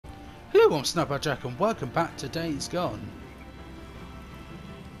Hello, I'm Snapperjack and welcome back to Days Gone.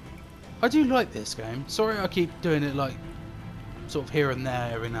 I do like this game. Sorry I keep doing it like sort of here and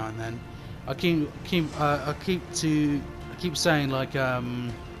there every now and then. I keep saying like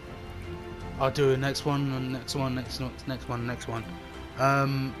I'll do a next one and next one, next one.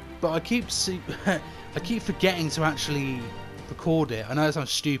 But I keep forgetting to actually record it. I know that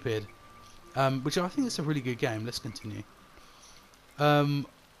sounds stupid. Which I think is a really good game. Let's continue.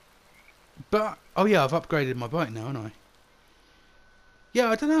 But oh yeah, I've upgraded my bike now, haven't I?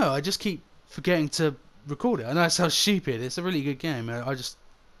 Yeah, I don't know. I just keep forgetting to record it. I know it sounds stupid. It's a really good game. I just,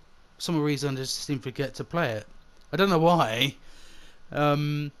 for some reason, I just seem to forget to play it. I don't know why.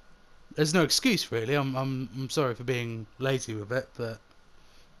 Um, there's no excuse really. I'm sorry for being lazy with it,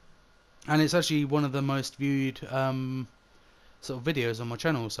 and it's actually one of the most viewed sort of videos on my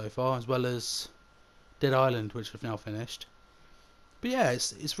channel so far, as well as Dead Island, which I've now finished. But yeah,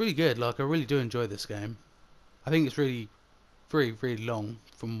 it's really good. Like I really do enjoy this game. I think it's really very long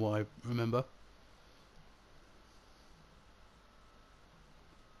from what I remember.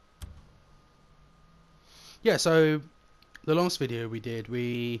 Yeah, so the last video we did,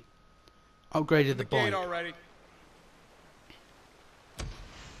 we upgraded the bike. Already.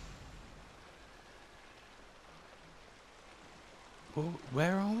 Well,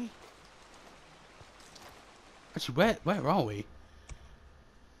 where are we? Actually, where are we?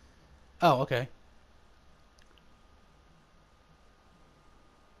 Oh, okay.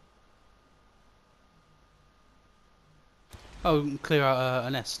 Oh, clear out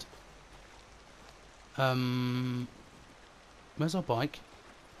a nest. Where's our bike?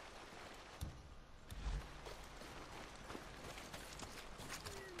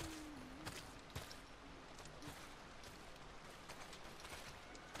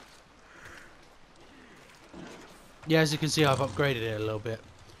 Yeah, as you can see, I've upgraded it a little bit,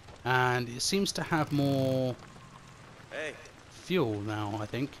 and it seems to have more fuel now, I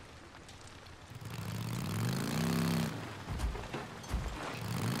think.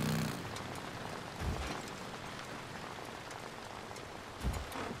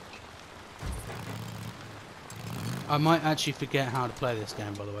 I might actually forget how to play this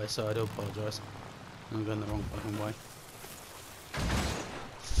game, by the way, so I do apologise. I'm going the wrong fucking way.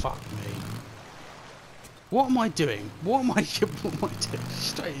 Fuck me. What am I doing? What am I doing?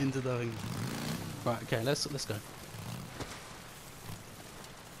 Straight into the thing. Right, okay, let's go.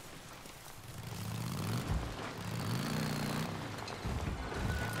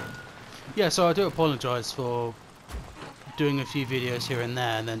 Yeah, so I do apologise for doing a few videos here and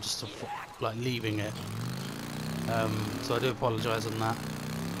there and then just like leaving it. So I do apologise on that.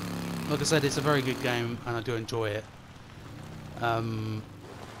 Like I said, it's a very good game and I do enjoy it.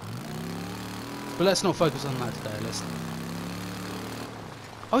 But let's not focus on that today.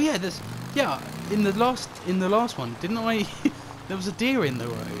 Oh yeah, in the last one, didn't I? There was a deer in the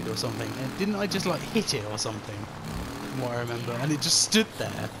road or something, and didn't I just like hit it or something? From what I remember, and it just stood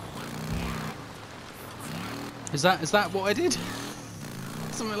there. Is that what I did?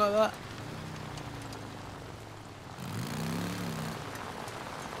 Something like that.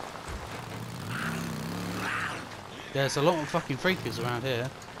 There's a lot of fucking freakers around here.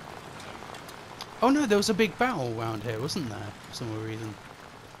 Oh no, there was a big battle around here, wasn't there? For some reason.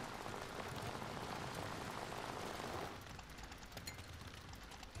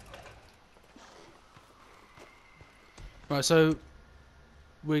 Right, so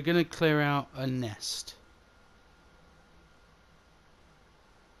we're gonna clear out a nest.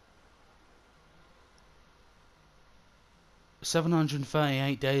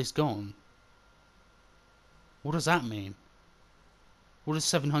 "738 days gone." What does that mean? What does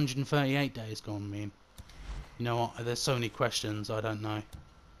 738 days gone mean? You know what? There's so many questions, I don't know.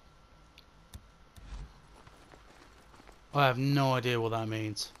 I have no idea what that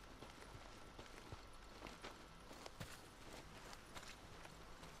means.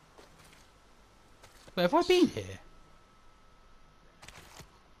 But have I been here?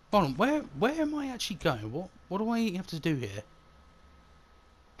 Hold on, where am I actually going? What do I have to do here?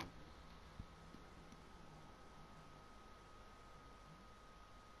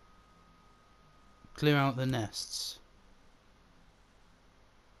 Clear out the nests.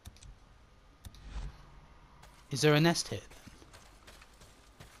 Is there a nest here then?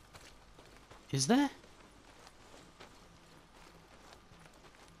 Is there?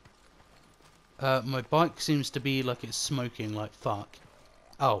 My bike seems to be like it's smoking like fuck.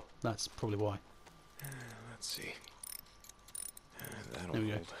 Oh, that's probably why. Let's see. That'll There we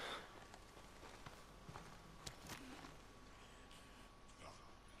go. hold.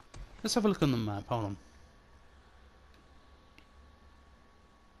 Let's have a look on the map. Hold on.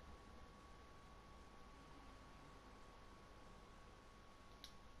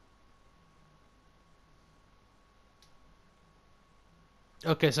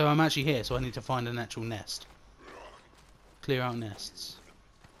 Okay, so I'm actually here, so I need to find an actual nest. Clear out nests.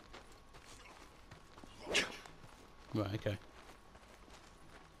 Right, okay.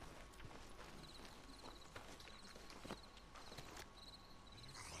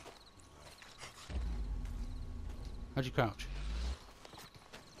 How'd you crouch?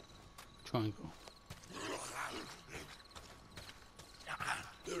 Triangle. Who's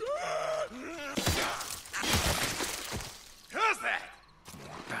that?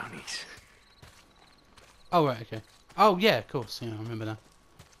 More bounties. Oh, right, okay. Oh, yeah, of course. Yeah, I remember now.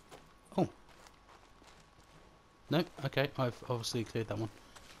 Oh. Nope, okay. I've obviously cleared that one.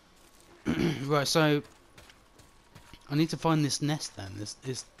 Right, so... I need to find this nest then.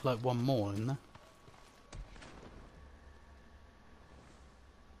 There's like one more, isn't there?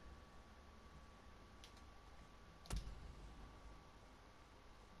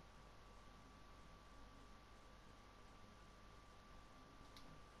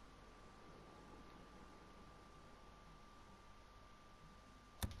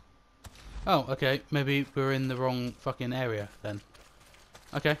 Oh, okay. Maybe we're in the wrong fucking area then.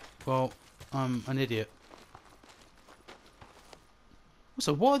 Okay, well, I'm an idiot.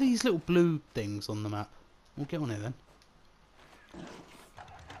 Also, what are these little blue things on the map? We'll get on it then.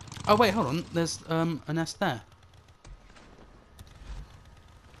 Oh wait, hold on. There's a nest there.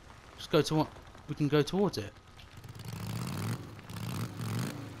 Just go to what? We can go towards it.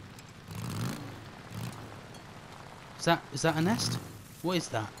 Is that a nest? What is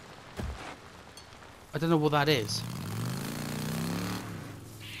that? I don't know what that is.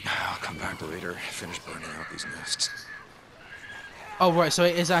 I'll come back later. Finish burning out these nests. Oh right, so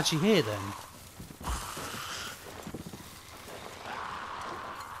it is actually here then.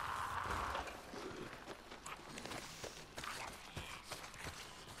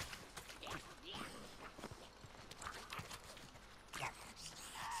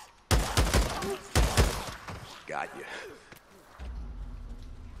 Got you.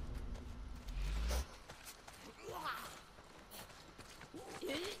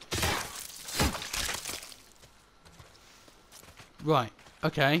 Right.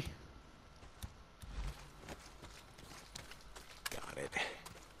 Okay. Got it.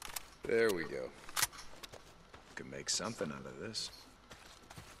 There we go. Could make something out of this.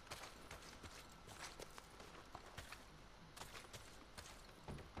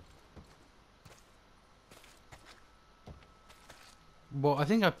 Well, I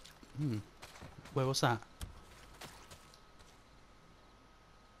think I. Wait, what's that?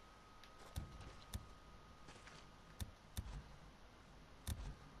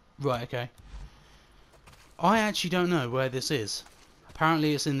 Right. Okay. I actually don't know where this is.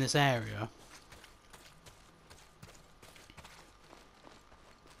 Apparently, it's in this area.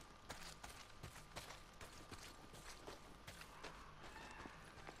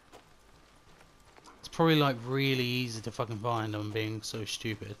 It's probably like really easy to fucking find. I'm being so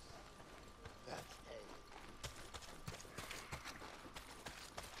stupid.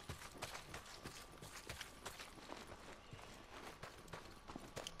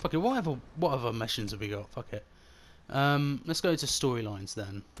 Fuck it. What other missions have we got? Fuck it. Let's go to storylines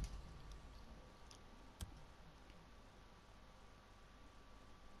then.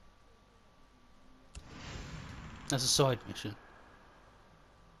 That's a side mission.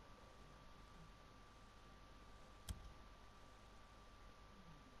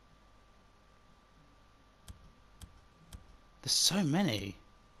 There's so many.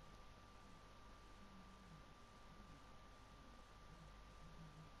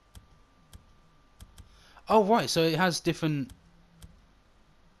 Oh right, so it has different.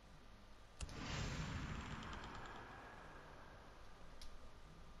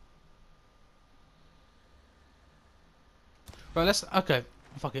 Right, okay.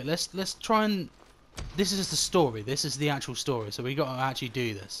 Fuck it. Let's try and. This is the story. This is the actual story. So we got to actually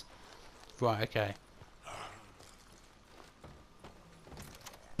do this. Right. Okay.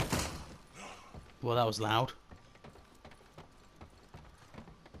 Well, that was loud.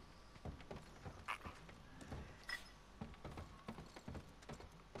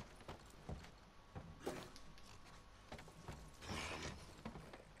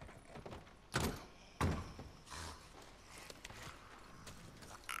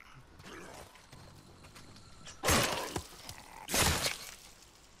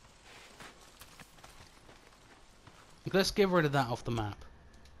 Let's get rid of that off the map.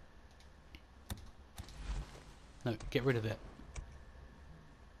 No, get rid of it.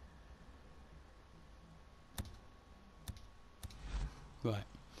 Right.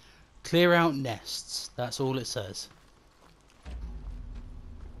 Clear out nests. That's all it says.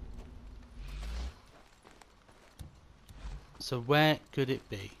 So where could it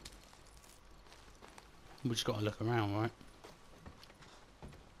be? We just got to look around, right?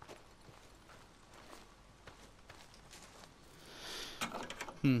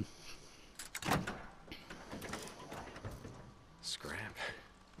 Hmm. Scrap.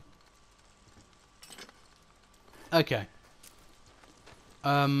 Okay.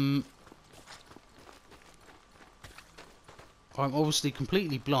 I'm obviously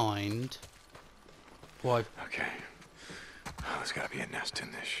completely blind. Why? Okay. Oh, there's gotta be a nest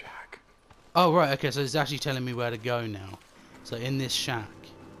in this shack. Oh, right, okay, so it's actually telling me where to go now. So in this shack.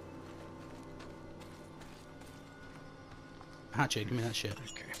 Hatchet, give me that shit.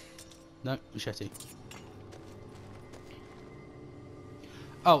 Okay. No, machete.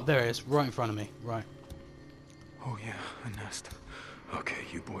 Oh, there it is, right in front of me. Right. Oh yeah, a nest. Okay,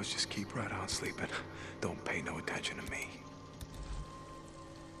 you boys just keep right on sleeping. Don't pay no attention to me.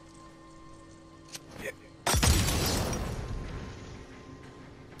 Yeah.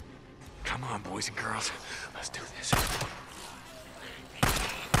 Come on, boys and girls. Let's do this.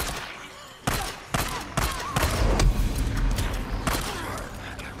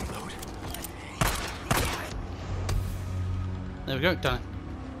 Gotta reload. There we go, done it.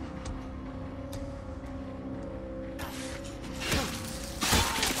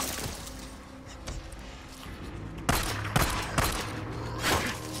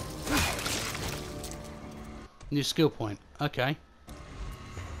 New skill point. Okay.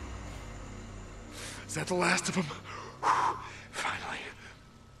 Is that the last of them? Finally.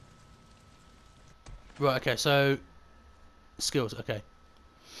 Right, okay, so skills, okay.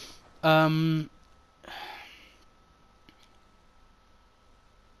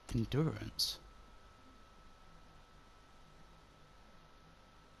 Endurance.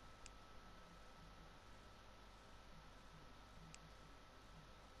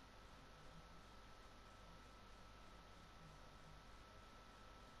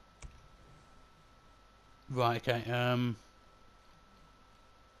 Right, okay,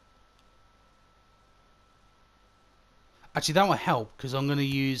 actually that will help because I'm going to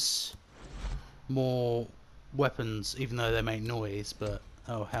use more weapons even though they make noise, but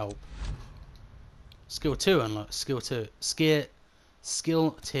that'll help. Skill 2 unlocked. Skill 2.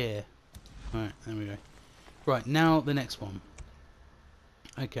 Skill tier. Right, there we go. Right, now the next one.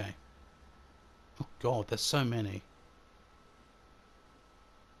 Okay. Oh god, there's so many.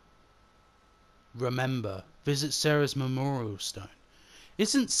 Remember, visit Sarah's memorial stone.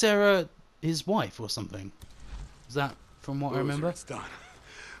 Isn't Sarah his wife or something? Is that from what I remember? It's done.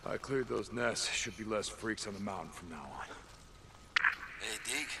 I cleared those nests. Should be less freaks on the mountain from now on. Hey,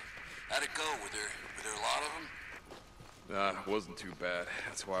 Deke. How'd it go? Were there a lot of them? It wasn't too bad.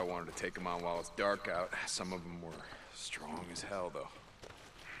 That's why I wanted to take them on while it's dark out. Some of them were strong as hell, though.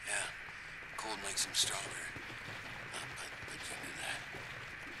 Yeah. Cold makes them stronger. But you knew that.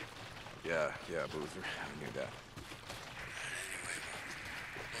 Yeah, Boozer. I knew that. Anyway,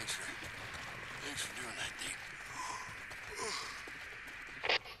 well, thanks for doing that,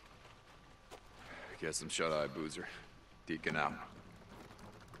 Deke. Get some shut-eye, Boozer. Deacon out.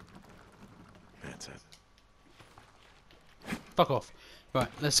 That's it. Fuck off.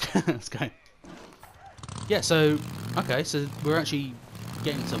 Right, let's go. Let's go. Yeah, so okay, so we're actually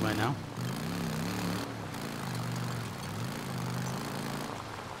getting somewhere now.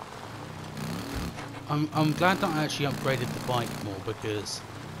 I'm glad that I actually upgraded the bike more because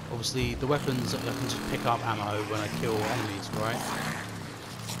obviously the weapons I can just pick up ammo when I kill enemies, right?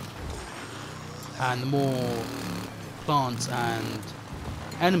 And the more plants and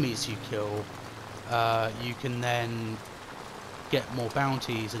enemies you kill, you can then get more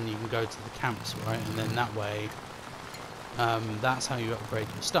bounties and you can go to the camps, right? And then that way, that's how you upgrade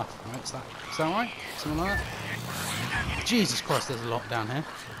your stuff, right? Is that right? Something like that? Jesus Christ, there's a lot down here.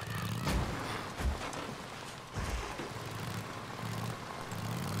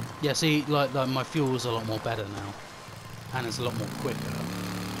 Yeah, see, like my fuel's a lot more better now, and it's a lot more quicker.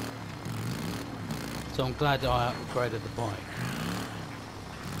 So I'm glad that I upgraded the bike.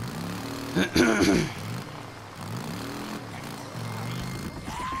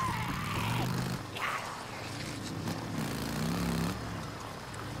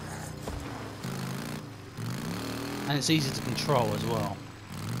 And it's easy to control as well.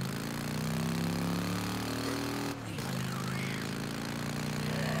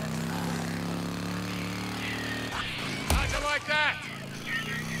 How'd you like that?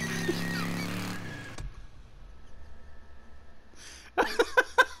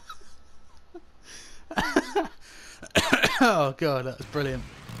 Oh god, that was brilliant.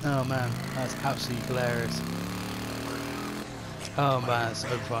 Oh man, that's absolutely hilarious. Oh man, that's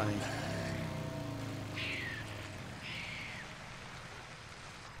so funny.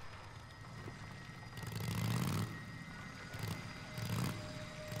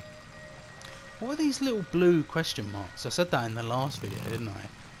 What are these little blue question marks? I said that in the last video, didn't I?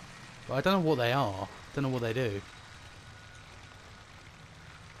 But I don't know what they are. Don't know what they do.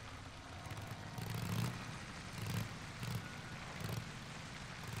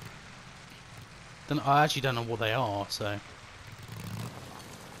 I actually don't know what they are, so...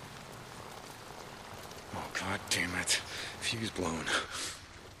 Oh, god damn it. Fuse blown.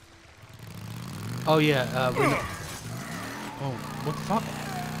 Oh yeah, we're not... Oh, what the fuck?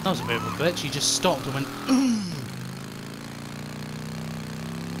 That was a bit of a glitch. He just stopped and went...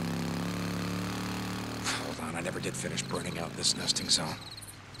 Hold on, I never did finish burning out this nesting zone.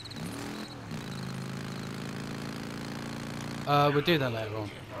 We'll do that later on.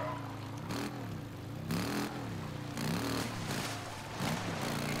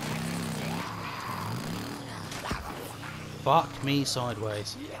 Fuck me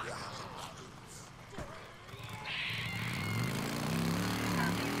sideways.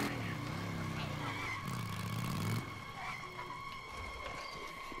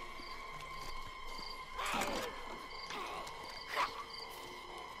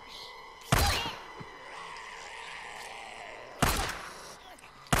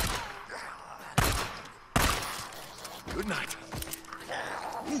 Good night.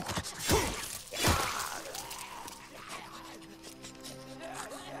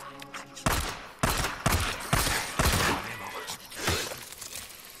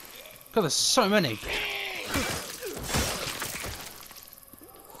 God, there's so many.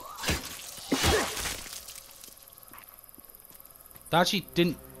 That actually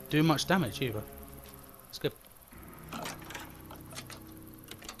didn't do much damage either. It's good.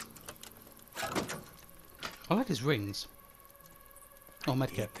 I like his rings. Oh,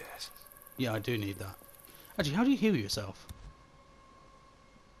 medkit. Eat this. Yeah, I do need that. Actually, how do you heal yourself?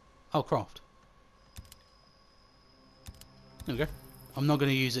 Oh, craft. There we go. I'm not going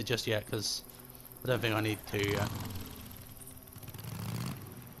to use it just yet because I don't think I need to yet.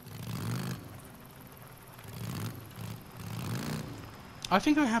 I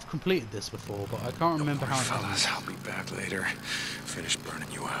think I have completed this before, but I can't remember how it Fellas, happens. I'll be back later. Finish burning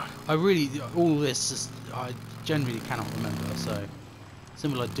you out. I really, all this is, I generally cannot remember, so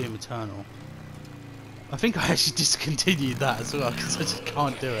similar like Doom Eternal. I think I actually discontinued that as well because I just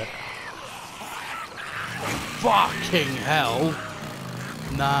can't do it. Fucking hell!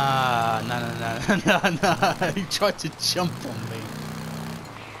 Nah, nah. He tried to jump on me.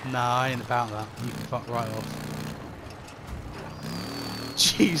 Nah, I ain't about that. You can fuck right off.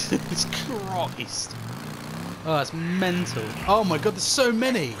 Jesus Christ. Oh, that's mental. Oh my god, there's so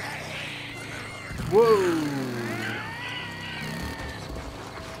many. Whoa.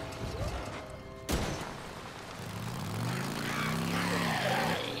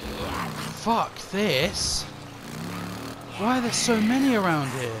 Fuck this. Why are there so many around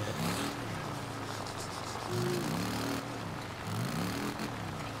here?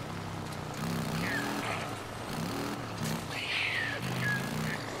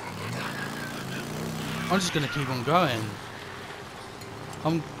 I'm just gonna keep on going.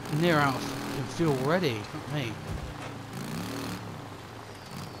 I'm near out of fuel already, not me.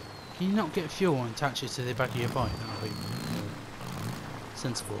 Can you not get fuel and attach it to the back of your bike? That would be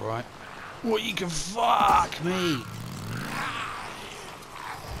sensible, right? What, you can fuck me!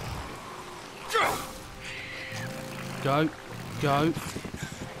 Go. Go.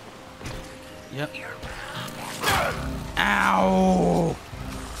 Yep. Ow!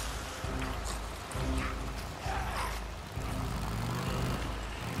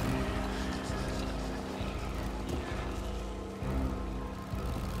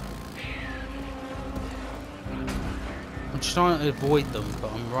 I'm trying to avoid them,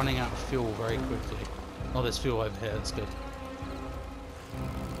 but I'm running out of fuel very quickly. Oh, there's fuel over here, that's good.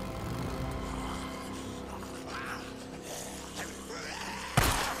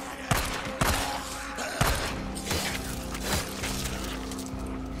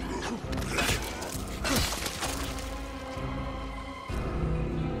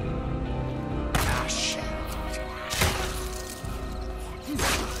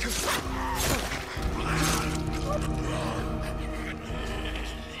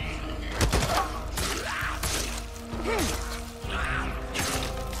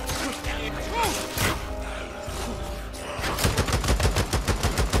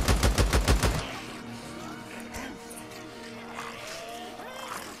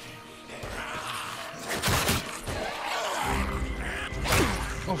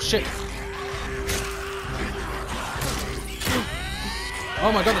 Oh shit!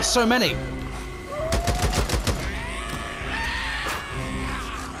 Oh my god, there's so many!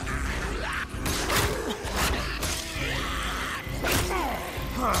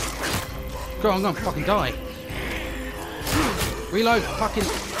 God, I'm gonna fucking die. Reload, fucking.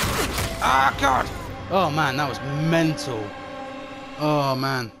 Ah, God! Oh man, that was mental. Oh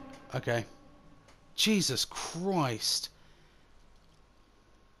man. Okay. Jesus Christ.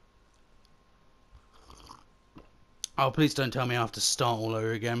 Oh, please don't tell me I have to start all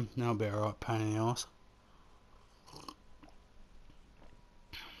over again. That'll be alright, pain in the arse.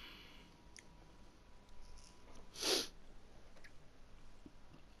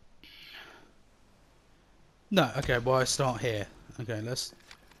 No, okay, well I start here. Okay, let's...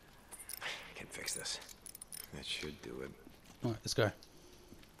 I can fix this. That should do it. Alright, let's go.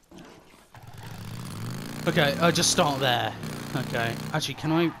 Okay, I'll just start there. Okay, actually,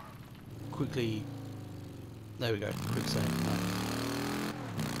 can I quickly... There we go, quick save.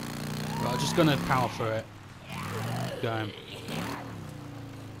 Right, I'm just gonna power through it. Going.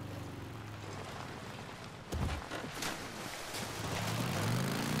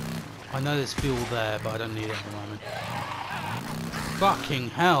 I know there's fuel there, but I don't need it at the moment. Fucking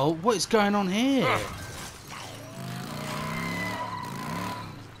hell, what is going on here?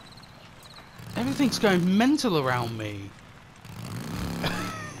 Everything's going mental around me.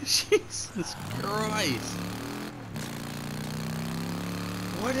 Jesus Christ.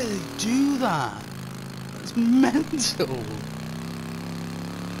 Why do they do that? It's mental.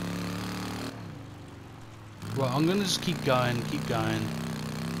 Right, I'm gonna just keep going,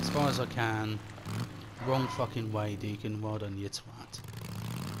 as far as I can. Wrong fucking way, Deacon. Well done, you twat.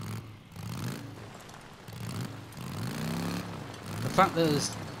 The fact that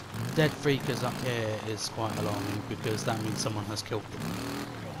there's dead freakers up here is quite alarming, because that means someone has killed them.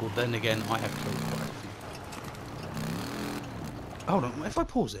 Well, then again, I have killed quite a few. Hold on, if I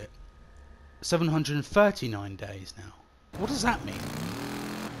pause it, 739 days now. What does that mean?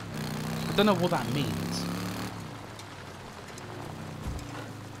 I don't know what that means.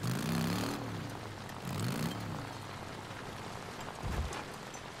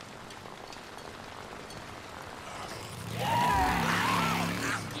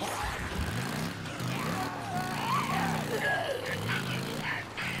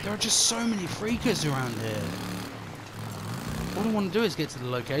 There are just so many freakers around here. All I want to do is get to the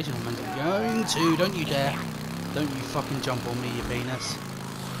location I'm meant to be going to. Don't you dare. Don't you fucking jump on me, you penis.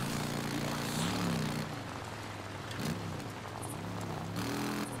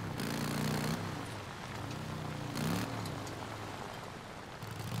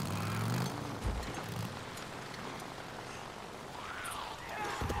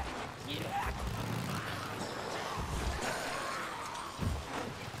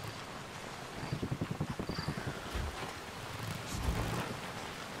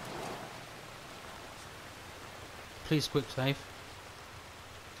 Please, quick save.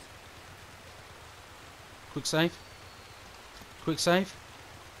 Quick save. Quick save.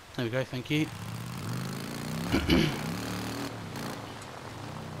 There we go, thank you.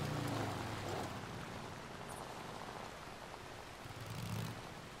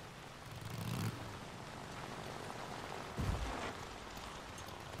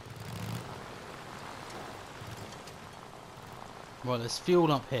 Right, there's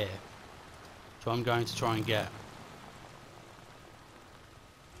fuel up here, so I'm going to try and get.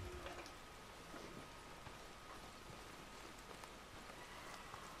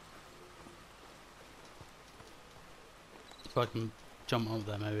 If I can jump up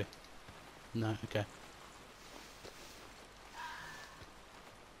there, maybe. No, okay.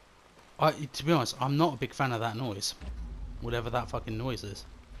 To be honest, I'm not a big fan of that noise. Whatever that fucking noise is.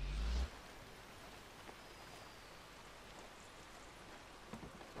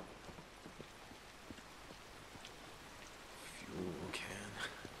 Fuel can.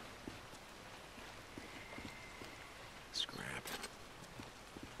 Scrap.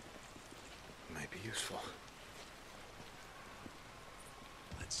 Might be useful.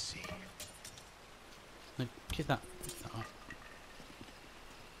 Let's see. No, get that up.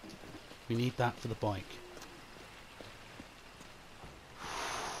 We need that for the bike.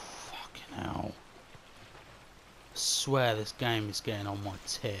 Fucking hell. I swear this game is getting on my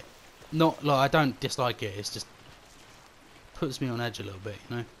tit. Not like I don't dislike it, it's just puts me on edge a little bit,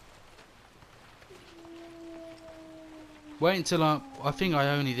 you know. Wait until I think I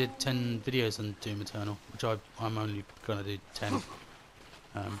only did 10 videos on Doom Eternal, which I'm only gonna do 10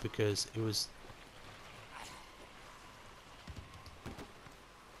 because it was.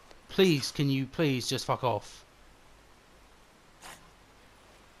 Please, can you please just fuck off?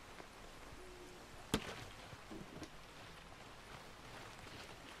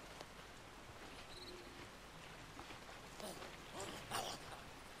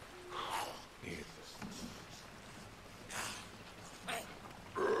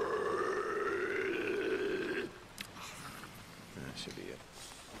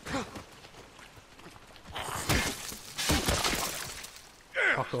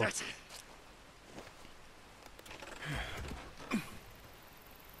 Cool. That's it.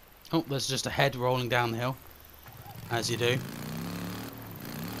 Oh, there's just a head rolling down the hill, as you do.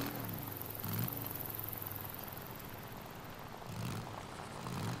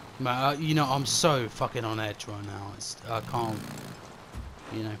 Man, you know, I'm so fucking on edge right now. I can't,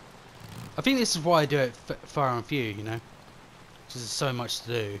 you know. I think this is why I do it far and few, you know. Because there's so much to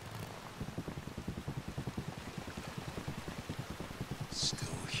do. Still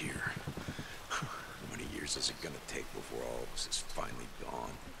here. How many years is it gonna take before all of this is finally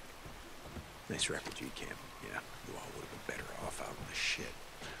gone? Nice refugee camp. Yeah, you all would have been better off out in the shit.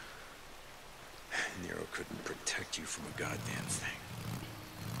 Nero couldn't protect you from a goddamn thing.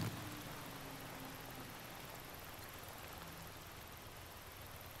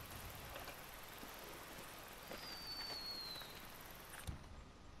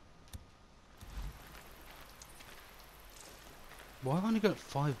 Why have I only got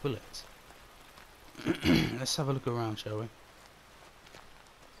 5 bullets? Let's have a look around, shall we?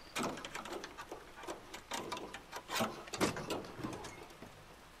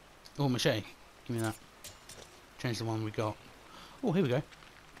 Oh, machete. Give me that. Change the one we got. Oh, here we go.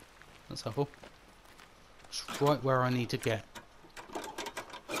 That's helpful. It's right where I need to get.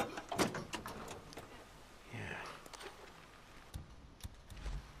 Yeah.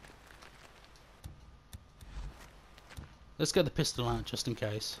 Let's get the pistol out just in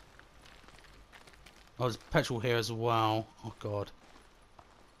case. Oh, there's petrol here as well. Oh, God.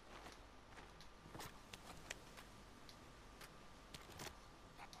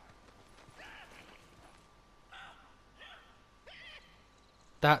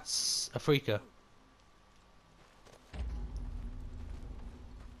 That's a freaker.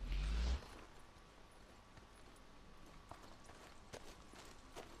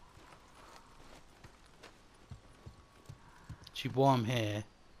 Actually, while I'm here,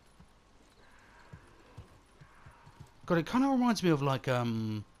 God, it kind of reminds me of like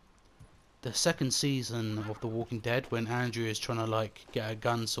the second season of The Walking Dead when Andrew is trying to like get a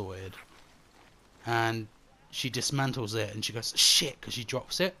gun sorted, and she dismantles it and she goes shit because she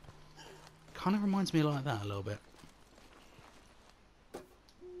drops it. Kind of reminds me like that a little bit.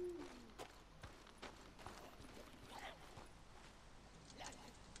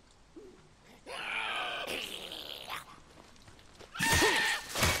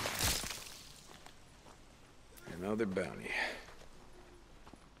 Another bounty.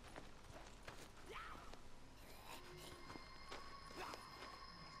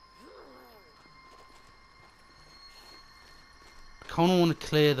 I kind of want to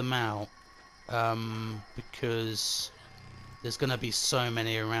clear them out because there's going to be so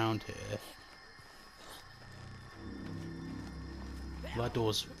many around here. That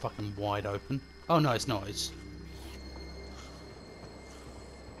door's fucking wide open. Oh no, it's not. It's...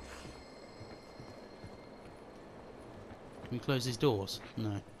 Can we close these doors?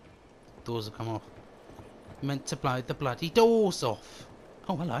 No. Doors have come off. Meant to blow the bloody doors off.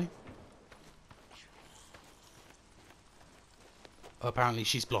 Oh, hello. Oh, apparently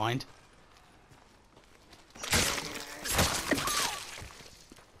she's blind.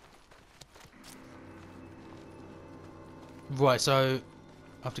 Right, so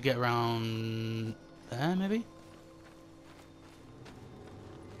I have to get around there, maybe?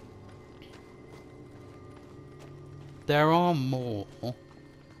 There are more,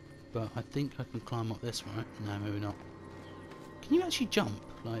 but I think I can climb up this, right? No, maybe not. Can you actually jump?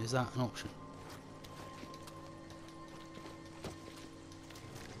 Like, is that an option?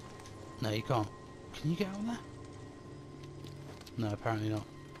 No, you can't. Can you get out there? No, apparently not.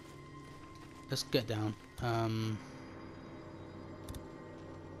 Let's get down. I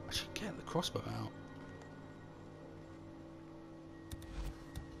should get the crossbow out.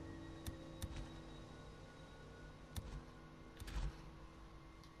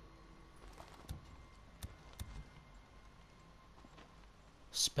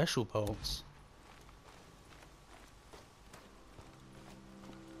 Special bolts.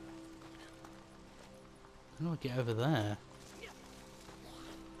 How do I get over there?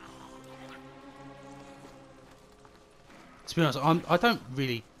 To be honest, I don't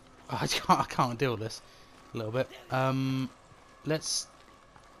really... I can't deal with this a little bit. Let's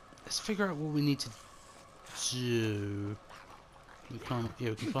figure out what we need to do. Can we climb up? Yeah,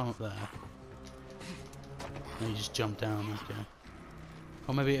 we can climb up there. And you just jump down, okay.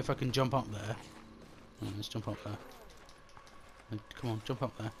 Or maybe if I can jump up there. Let's jump up there. And come on, jump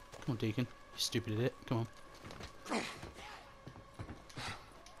up there. Come on, Deacon. You stupid idiot. Come on.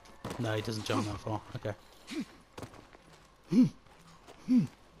 No, he doesn't jump that far. Okay.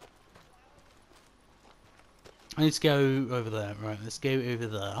 I need to go over there. Right, let's go over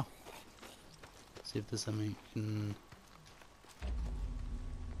there. See if there's something we can...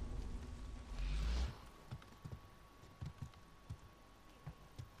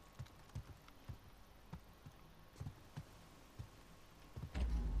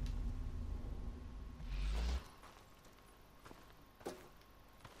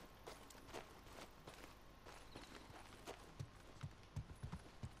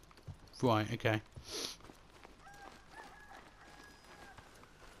 Right, okay.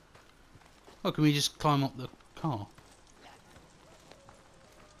 Oh, can we just climb up the car?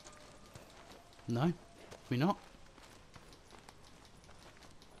 No? Can we not?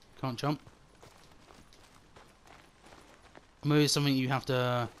 Can't jump? Maybe it's something you have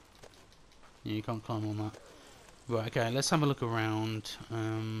to... Yeah, you can't climb on that. Right, okay, let's have a look around.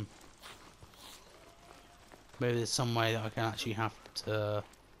 Maybe there's some way that I can actually have to...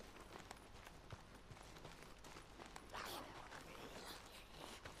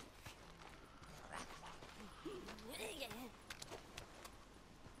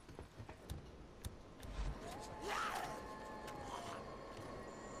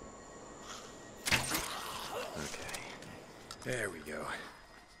 Okay. There we go.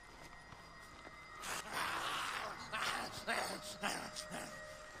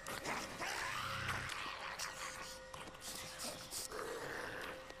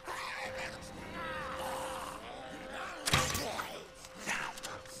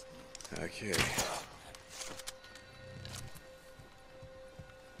 Okay.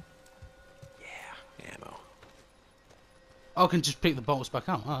 Yeah, ammo. Oh, I can just pick the bolts back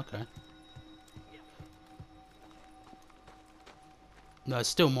up. Oh, okay. No, there's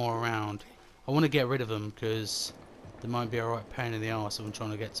still more around. I want to get rid of them because they might be a right pain in the arse if I'm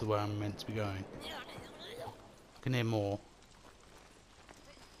trying to get to where I'm meant to be going. I can hear more.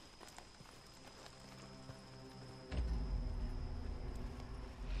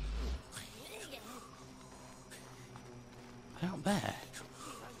 Out there.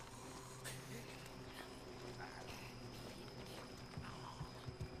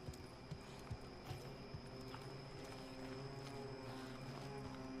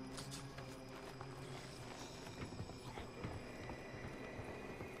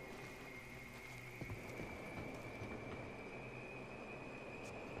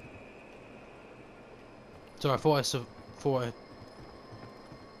 Sorry, I thought I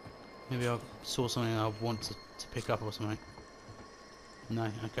maybe I saw something I want to pick up or something. No,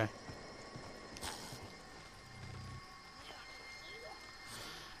 okay.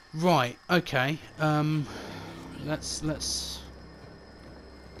 Right, okay. Let's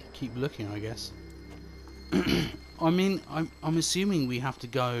keep looking, I guess. I mean, I'm assuming we have to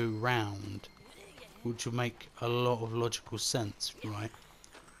go round, which will make a lot of logical sense, right?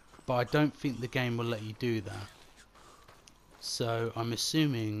 But I don't think the game will let you do that. So I'm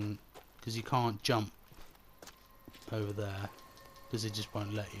assuming, because you can't jump over there, because it just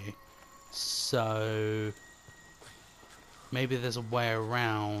won't let you. So maybe there's a way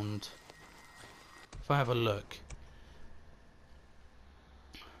around. If I have a look.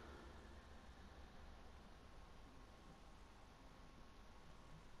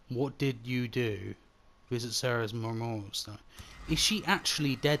 What did you do? Visit Sarah's memorial site. Is she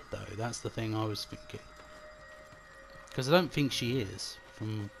actually dead though? That's the thing I was thinking. Because I don't think she is,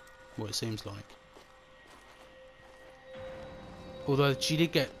 from what it seems like. Although she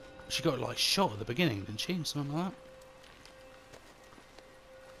got like shot at the beginning, didn't she? Something like that.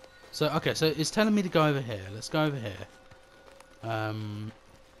 So, okay, so it's telling me to go over here. Let's go over here.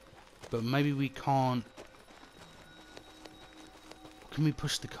 But maybe we can't... Can we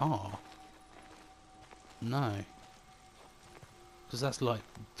push the car? No. Because that's like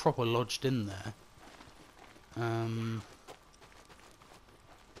proper lodged in there.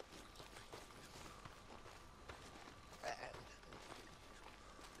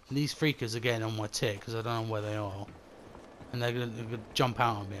 These freakers are getting on my tick because I don't know where they are. And they're gonna jump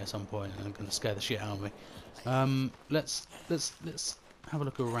out on me at some point and they're gonna scare the shit out of me. Let's have a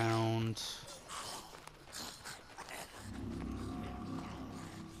look around.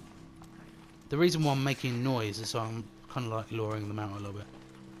 The reason why I'm making noise is so I'm kind of like luring them out a little bit.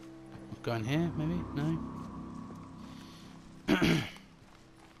 Going here, maybe? No?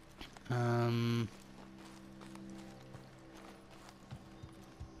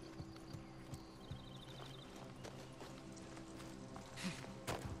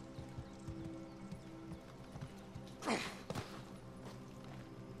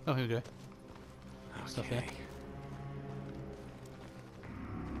 Oh, here we go. Stuff here.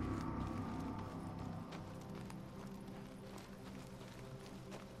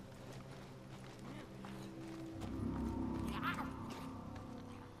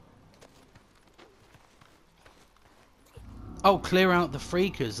 Oh, clear out the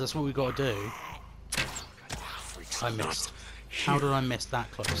freakers. That's what we got to do. Freaks I not missed. How did I miss that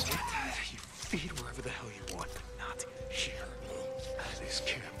close? You feed wherever the hell you want, but not here. This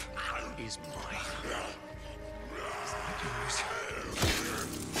camp is mine. It's not yours.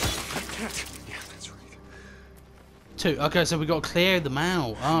 I can't. Yeah, that's right. 2. Okay, so we got to clear them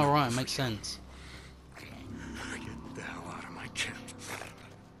out. Oh, right, makes sense. Get the hell out of my camp.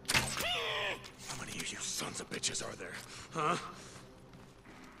 How many of you sons of bitches are there? Huh?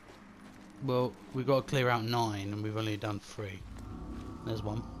 Well, we've got to clear out 9, and we've only done 3. There's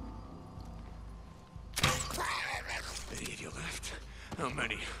 1. Any of you left? How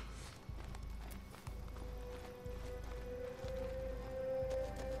many?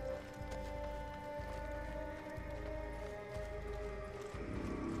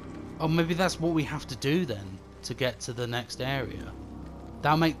 Oh, maybe that's what we have to do then to get to the next area.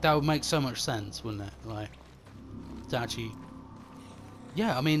 That would make so much sense, wouldn't it? Like, to actually.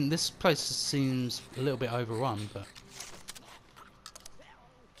 Yeah, I mean, this place seems a little bit overrun, but.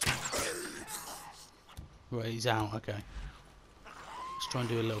 Right, he's out. Okay. Let's try and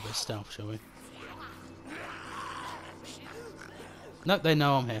do a little bit of stealth, shall we? Nope, they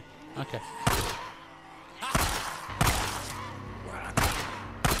know I'm here. Okay.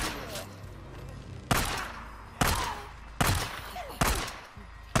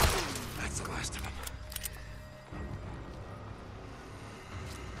 That's the last of them.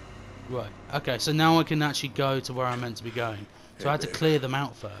 Right. Okay, so now I can actually go to where I'm meant to be going. So I had to clear them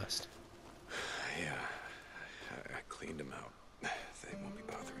out first. Yeah, I cleaned them out. They won't be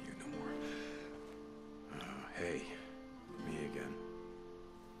bothering you no more. Hey, me again.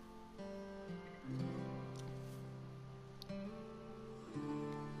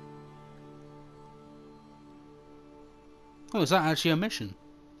 Oh, is that actually a mission?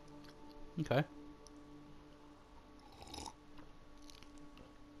 Okay.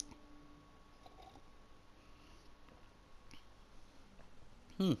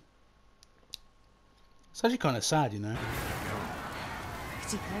 It's actually kind of sad, you know.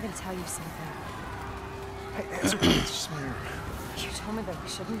 Deacon, I gotta tell you something. It's just my arm. You told me that we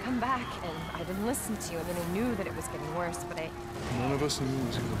shouldn't come back, and I didn't listen to you. I mean, I knew that it was getting worse, but None of us knew it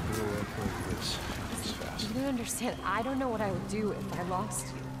was going to blow up like this. It's fast. you don't understand. I don't know what I would do if I lost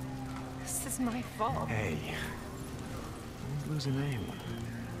you. This is my fault. Hey, don't lose a name.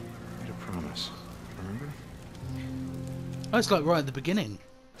 Made a promise. Remember? Oh, it's like right at the beginning.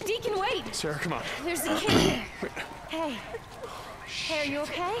 Deacon, wait! Sarah, come on. There's a kid here. Hey. Hey, are you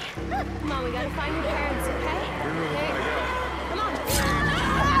okay? Come on, we gotta find your parents, okay? Hey. Come on.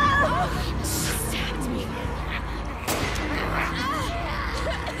 Oh, stabbed me.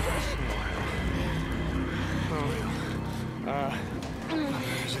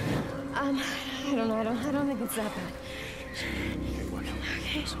 I don't know. I don't think it's that bad. Okay, look.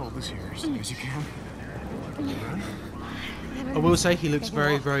 Just hold this here as long as you can. I will say he looks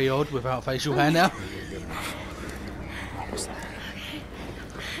very, very odd without facial hair now. Almost there.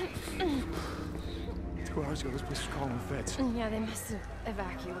 2 hours ago, this place was calling the feds. Yeah, they must have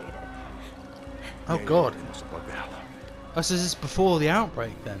evacuated. Oh God. They must have plugged out. Oh, so this is before the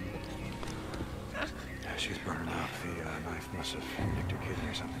outbreak then. Yeah, she's burning up. The knife must have nicked her kidney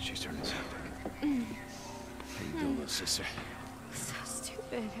or something. She's turning septic. How you doing, little sister? So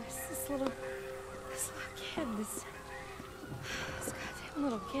stupid. It was this little kid. This goddamn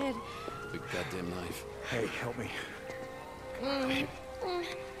little kid. Big goddamn knife. Hey, help me.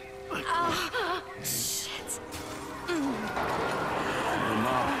 Shit. Hey,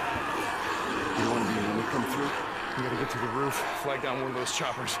 Mom. You want to be when we come through? We gotta get to the roof. Flag down one of those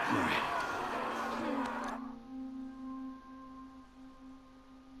choppers. All right.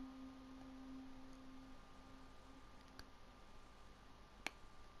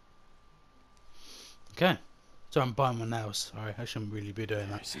 Okay. So I'm biting my nails. Sorry, I shouldn't really be doing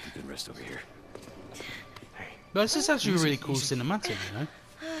that. See if you can rest over here. Hey, But this is actually a really cool cinematic, you know.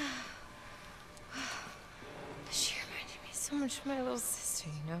 She reminded me so much of my little sister,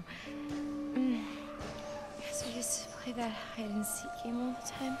 you know? Because we used to play that hide and seek game all the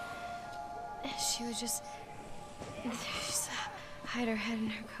time. And she would just hide her head in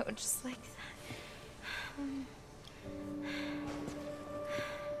her coat just like that.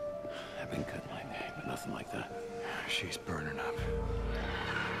 I've been cut my name, but nothing like that. she's burning up.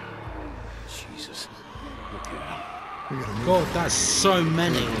 Jesus. Look at him. We gotta move. God, that's so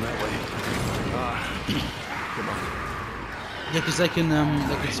many. That way. Come on. Yeah, because they can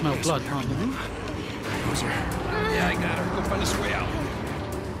smell blood, can't they? Closer. Yeah, I got her. Go find us a way out.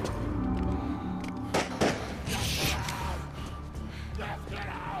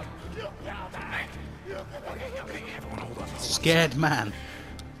 Okay, everyone hold on. Just scared man.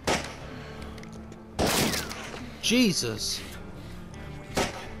 Jesus.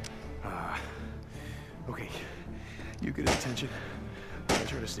 Okay. You get his attention. I'll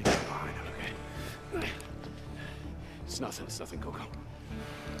try to sneak up behind him, okay? It's nothing, Coco.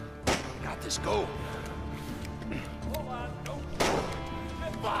 Got this, go! Hold on, don't.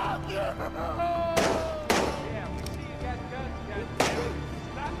 Fuck you! Yeah, we see you got guns, goddammit.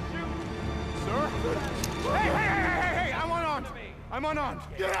 Stop shooting. Sir? Hey! I'm unarmed.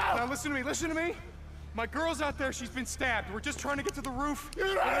 Get out! Now listen to me. My girl's out there, she's been stabbed. We're just trying to get to the roof.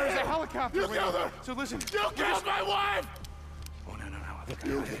 There's a helicopter waiting. So listen. You killed my wife! Oh, no.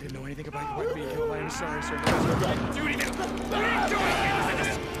 Look, I didn't know anything about your wife being killed. I am sorry, sir. Do anything! You didn't do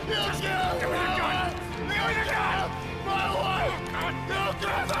anything! You killed my wife! My wife! You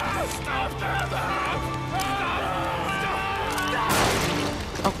killed her! Stop!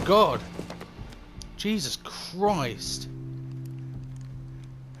 Oh God. Jesus Christ.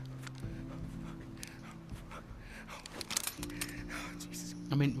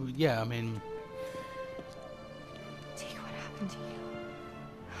 I mean, yeah, I mean... Deke, what happened to you?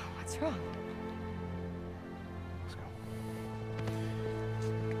 What's wrong? Let's go.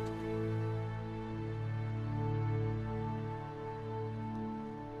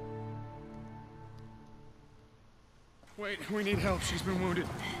 Wait, we need help. She's been wounded.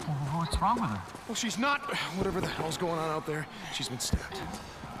 What's wrong with her? Well, she's not... Whatever the hell's going on out there, she's been stabbed.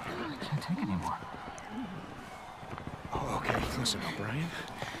 I can't take it anymore. Oh, okay, listen, O'Brien.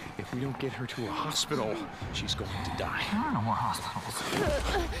 If we don't get her to a hospital, she's going to die. There are no more hospitals.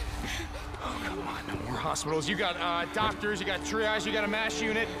 Oh, come on, no more hospitals. You got doctors, you got triage, you got a MASH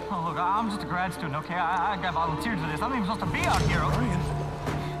unit. Oh, look, I'm just a grad student, okay? I got volunteered for this. I'm not even supposed to be out here, okay?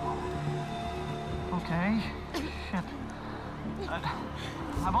 Okay. Shit.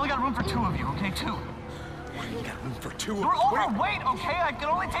 I've only got room for 2 of you, okay? 2. You got room for 2 of You're us. overweight, okay? I can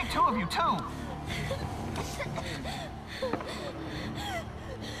only take 2 of you, 2.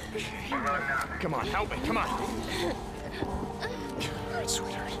 Come on, help me, come on. All right,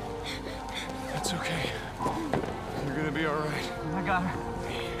 sweetheart. That's okay. You're gonna be all right. I got her.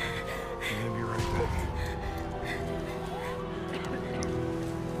 I'm gonna be right back.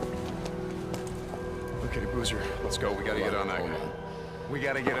 Okay, Boozer, let's go. We gotta get on that guy. We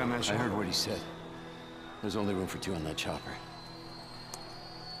gotta get on that I ship. heard what he said. There's only room for 2 on that chopper.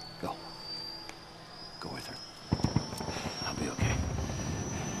 Go. Go with her. I'll be okay.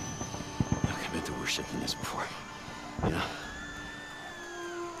 Look, I've been through worse shit than this before. You know?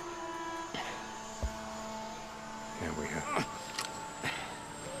 Yeah, we have.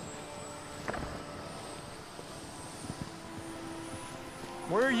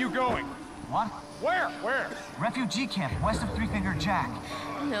 Where are you going? What? Where? Refugee camp, west of Three Finger Jack.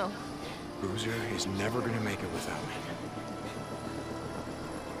 No. Boozer is never gonna make it without me.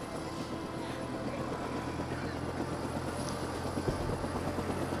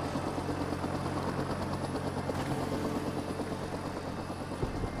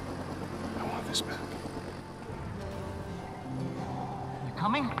 I want this back. You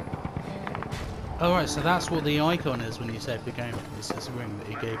coming? Alright, so that's what the icon is when you save the game. It's this ring that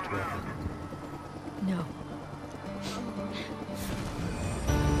he gave to her. No.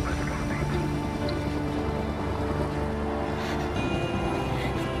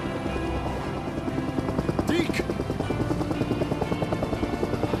 Deke!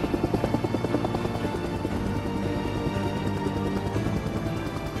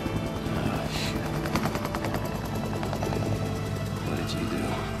 What did you do?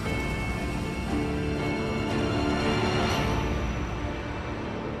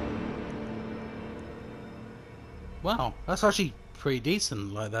 Wow, that's actually pretty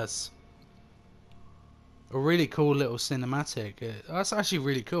decent. Like, that's a really cool little cinematic. That's actually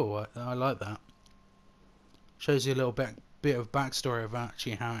really cool. I like that. Shows you a little bit of backstory of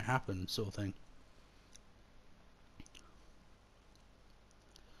actually how it happened, sort of thing.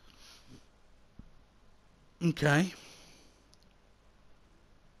 Okay.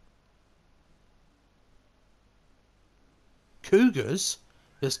 Cougars?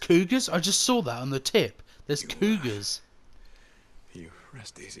 There's cougars? I just saw that on the tip. There's cougars. You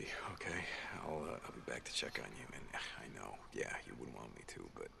rest easy, okay? I'll be back to check on you. And I know, yeah, you wouldn't want me to,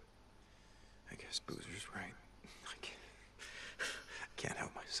 but I guess Boozer's right. I can't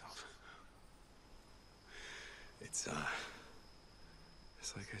help myself. It's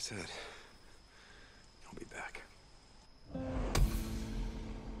like I said. I'll be back.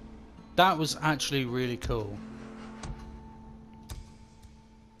 That was actually really cool.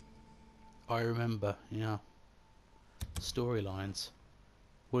 I remember, yeah. Storylines.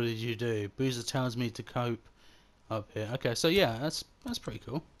 What did you do? Boozer tells me to cope. up here. Okay, so yeah, that's pretty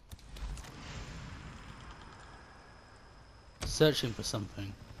cool. Searching for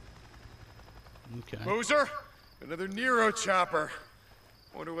something. Okay. Boozer? Another Nero chopper.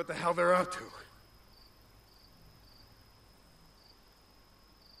 Wonder what the hell they're up to.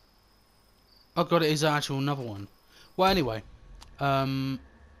 Oh god, it is actual another one. Well, anyway. Oh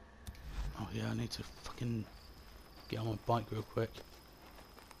yeah, I need to fucking get on my bike real quick.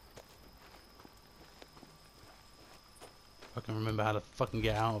 I can remember how to fucking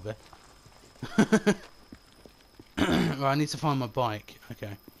get out of it. Right, I need to find my bike.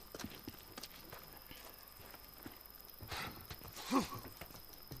 Okay.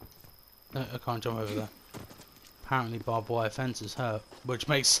 No, I can't jump over there. Apparently barbed wire fences hurt, which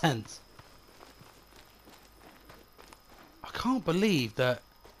makes sense. I can't believe that.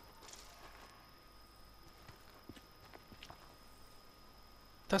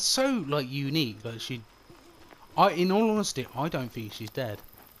 That's so like unique. Like in all honesty, I don't think she's dead.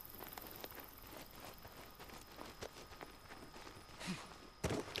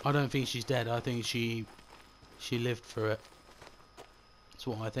 I don't think she's dead. I think she lived through it. That's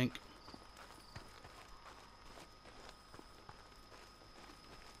what I think.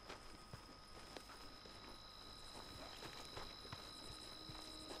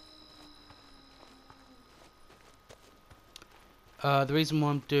 The reason why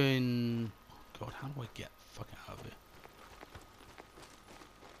I'm doing... God, how do I get the fuck out of here?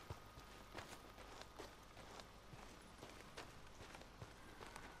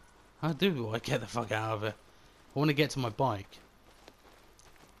 How do I get the fuck out of it? I want to get to my bike.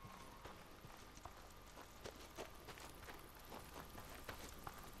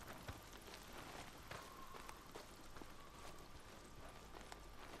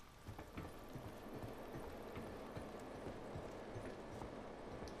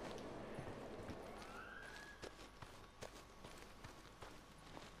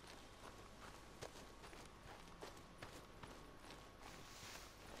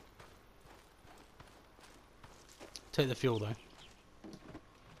 Take the fuel though.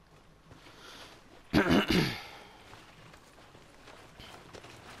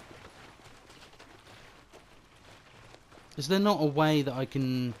 Is there not a way that I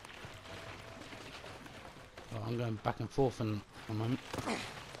can... Oh, I'm going back and forth in a moment.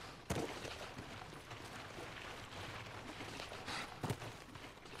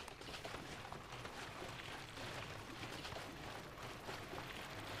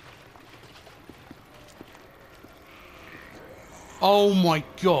 Oh my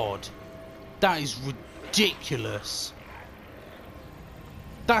god! That is ridiculous!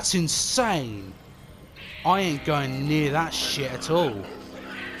 That's insane! I ain't going near that shit at all.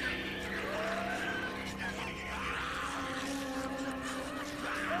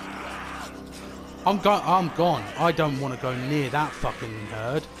 I'm gone. I don't want to go near that fucking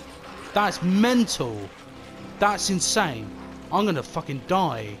herd. That's mental. That's insane. I'm gonna fucking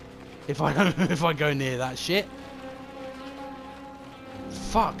die if I don't if I go near that shit.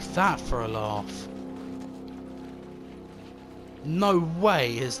 Fuck that for a laugh. No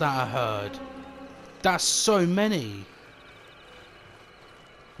way is that a herd. That's so many.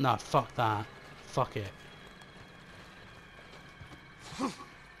 Nah, fuck that. Fuck it.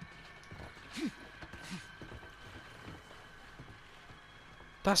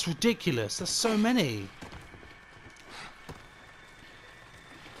 That's ridiculous. That's so many.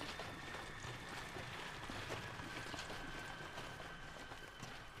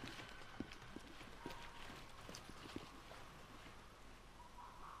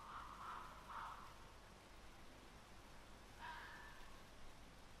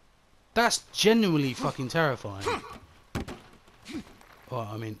 That's genuinely fucking terrifying. Oh,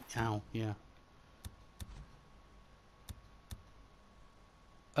 I mean, ow, yeah.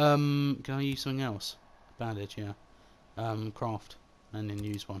 Can I use something else? Bandage, yeah. Craft, and then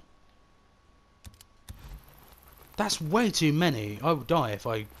use one. That's way too many. I would die if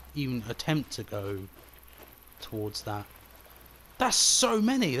I even attempt to go towards that. That's so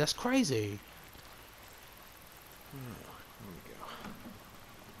many. That's crazy.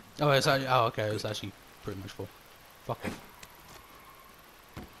 Oh, it's actually, oh, okay. It was actually pretty much full. Fuck it.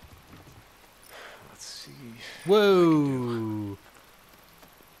 Let's see. Whoa.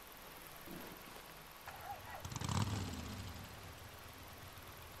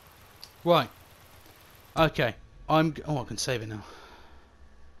 Right. Okay. Oh, I can save it now.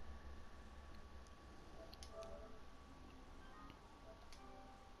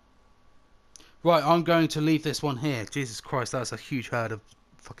 Right, I'm going to leave this one here. Jesus Christ, that's a huge herd of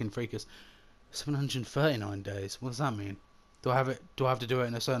fucking freakers. 739 days. What does that mean? Do I have to do it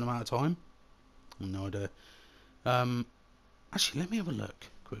in a certain amount of time? No idea. Actually, let me have a look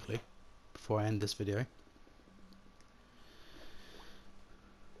quickly before I end this video.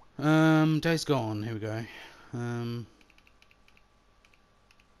 Days Gone. Here we go.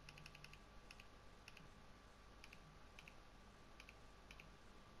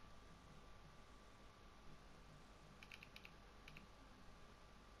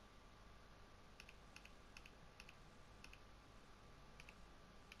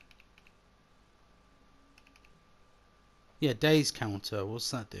 Yeah, days counter. What's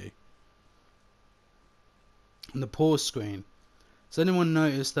that do? And the pause screen. Has anyone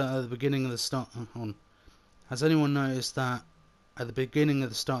noticed that at the beginning of the start? Has anyone noticed that at the beginning of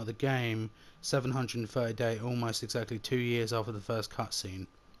the start of the game, 730 days, almost exactly 2 years after the first cutscene,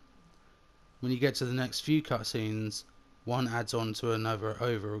 when you get to the next few cutscenes, one adds on to another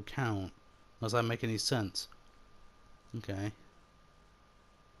overall count? Does that make any sense? Okay.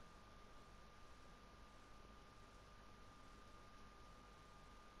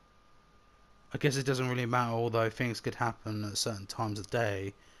 I guess it doesn't really matter, although things could happen at certain times of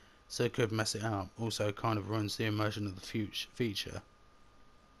day, so it could mess it up. Also, it kind of ruins the immersion of the feature.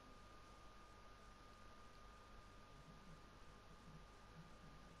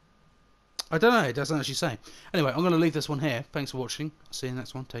 I don't know, it doesn't actually say. Anyway, I'm going to leave this one here. Thanks for watching. I'll see you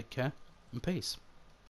next one. Take care and peace.